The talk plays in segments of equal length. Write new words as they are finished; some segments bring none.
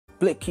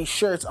Blicky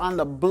shirts on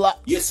the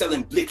block. You're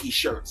selling Blicky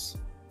shirts.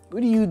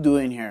 What are you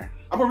doing here?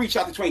 I'm gonna reach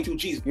out to 22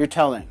 G's. You're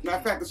telling. Matter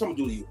of fact, that's what I'm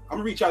gonna do to you. I'm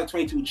gonna reach out to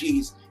 22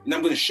 G's and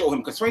I'm gonna show him,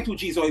 because 22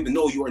 G's don't even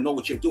know you or know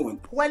what you're doing.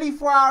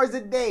 24 hours a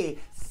day,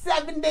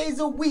 7 days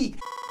a week.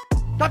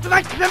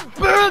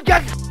 Download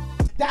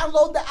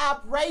the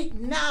app right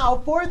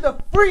now for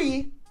the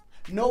free,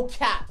 no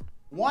cap.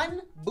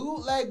 One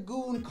bootleg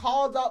goon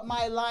called up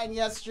my line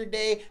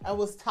yesterday and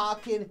was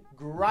talking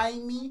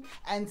grimy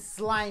and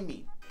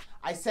slimy.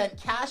 I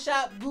sent Cash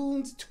App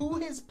goons to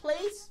his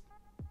place.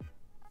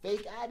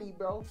 Fake Addy,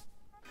 bro.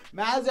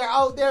 Mans are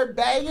out there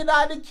banging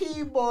on the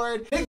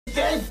keyboard.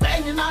 Gang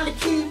banging on the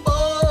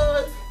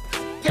keyboard.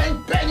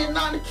 Gang banging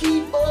on the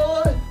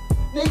keyboard.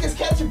 Niggas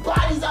catching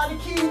bodies on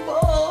the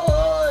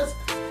keyboards.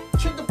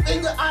 Trigger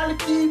finger on the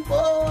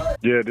keyboard.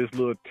 Yeah, this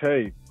little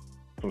Tay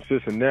from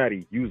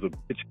Cincinnati, you's a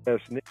bitch ass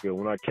nigga.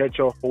 When I catch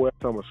your whole ass,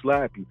 I'ma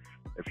slap you.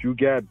 If you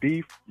got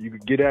beef, you can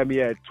get at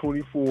me at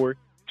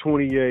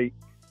 2428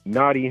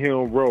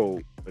 Nottingham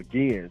Road.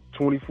 Again,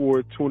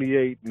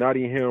 2428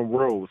 Nottingham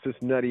Road,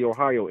 Cincinnati,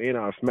 Ohio, and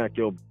I'll smack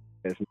your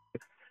ass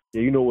nigga.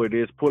 Yeah, you know what it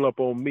is. Pull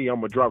up on me,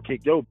 I'ma drop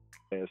kick your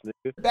ass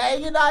nigga.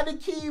 Banging on the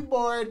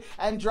keyboard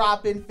and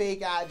dropping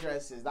fake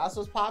addresses. That's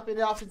what's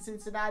popping off in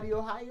Cincinnati,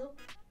 Ohio?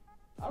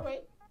 All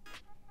right.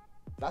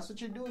 That's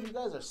what you're doing. You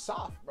guys are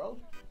soft, bro.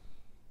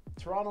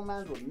 Toronto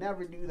mans will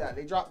never do that.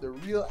 They drop the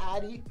real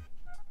Addy.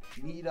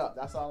 Meet up.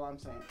 That's all I'm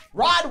saying.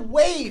 Rod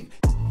Wave.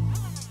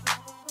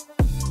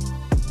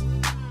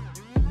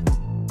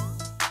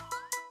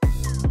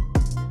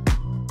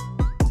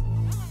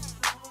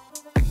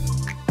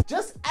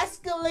 Just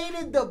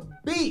escalated the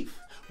beef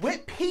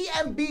with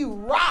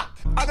PNB Rock.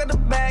 I got the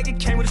bag,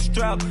 it came with a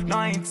strap. No,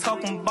 I ain't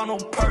talking about no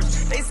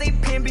purse. They say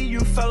PNB,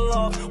 you fell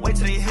off. Wait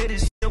till they hit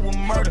this shit with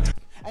murder.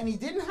 And he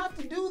didn't have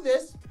to do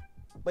this,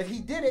 but he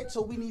did it,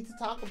 so we need to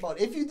talk about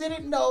it. If you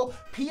didn't know,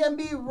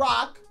 PNB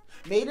Rock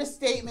made a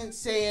statement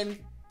saying,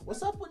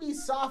 what's up with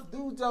these soft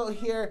dudes out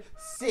here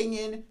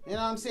singing, you know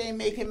what I'm saying,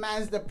 making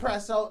mans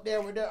depressed out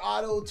there with their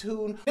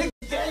auto-tune.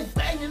 Gang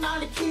banging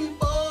on the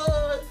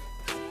keyboard.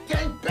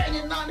 Gang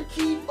banging on the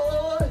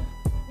keyboard.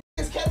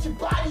 Niggas catching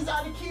bodies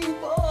on the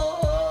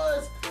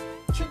keyboards.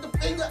 Trigger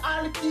finger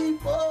on the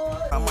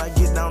keyboard. I might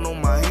get down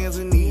on my hands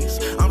and knees.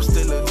 I'm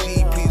still a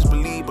G, please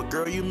believe. But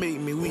girl, you make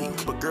me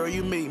weak. But girl,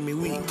 you make me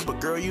weak. But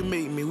girl, you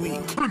make me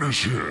weak.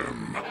 Finish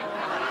him.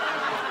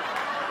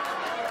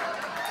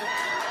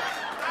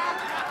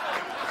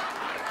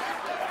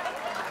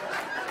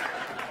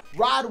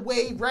 Rod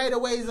Wave right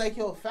away is like,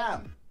 yo,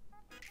 fam,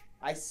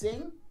 I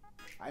sing,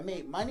 I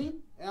make money,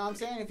 you know what I'm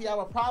saying? If you have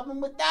a problem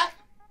with that,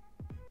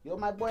 yo,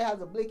 my boy has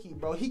a blicky,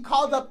 bro. He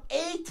called up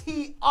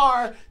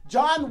ATR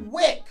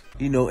Johnwick.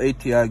 You know,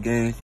 ATR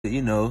gang,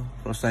 you know,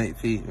 from St.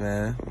 Pete,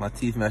 man. My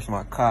teeth match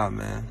my car,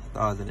 man.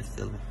 Stars in the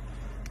ceiling.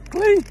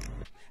 Please.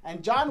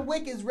 And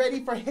Johnwick is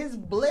ready for his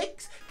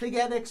blicks to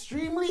get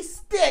extremely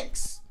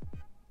sticks,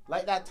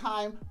 like that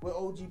time with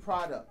OG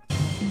Product.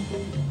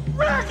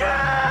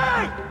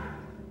 Blicky!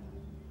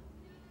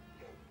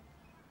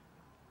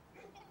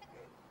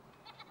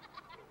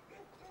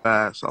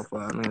 So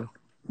far, man.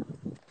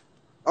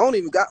 I don't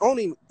even,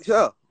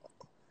 yeah.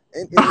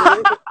 It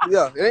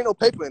ain't no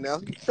paper in there.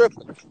 You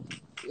tripping.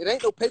 It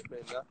ain't no paper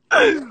in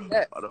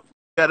there.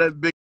 Got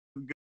that big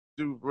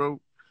dude, bro.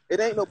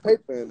 It ain't no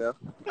paper in there.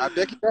 I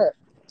bet you that.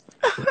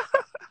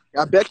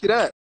 I bet you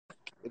that.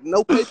 There's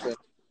no paper.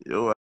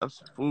 Yo,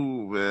 that's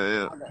fool,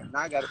 man. Now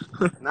I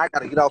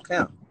gotta get off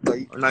camp. So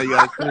now you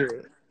gotta clear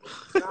it.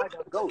 Now I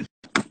gotta go.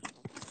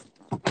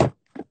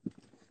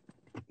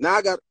 Now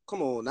I got,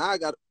 come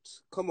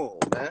on,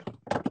 man.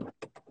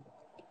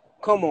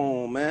 Come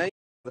on, man. You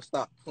gotta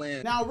stop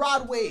playing. Now,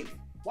 Rod Wave,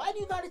 why do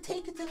you gotta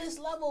take it to this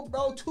level,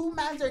 bro? Two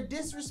mans are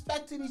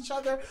disrespecting each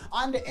other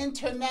on the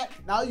internet.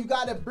 Now you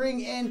gotta bring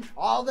in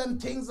all them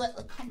things like,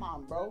 come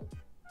on, bro.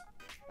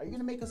 Are you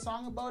gonna make a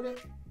song about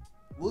it?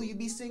 Will you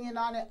be singing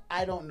on it?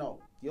 I don't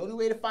know. The only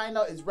way to find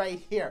out is right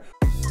here.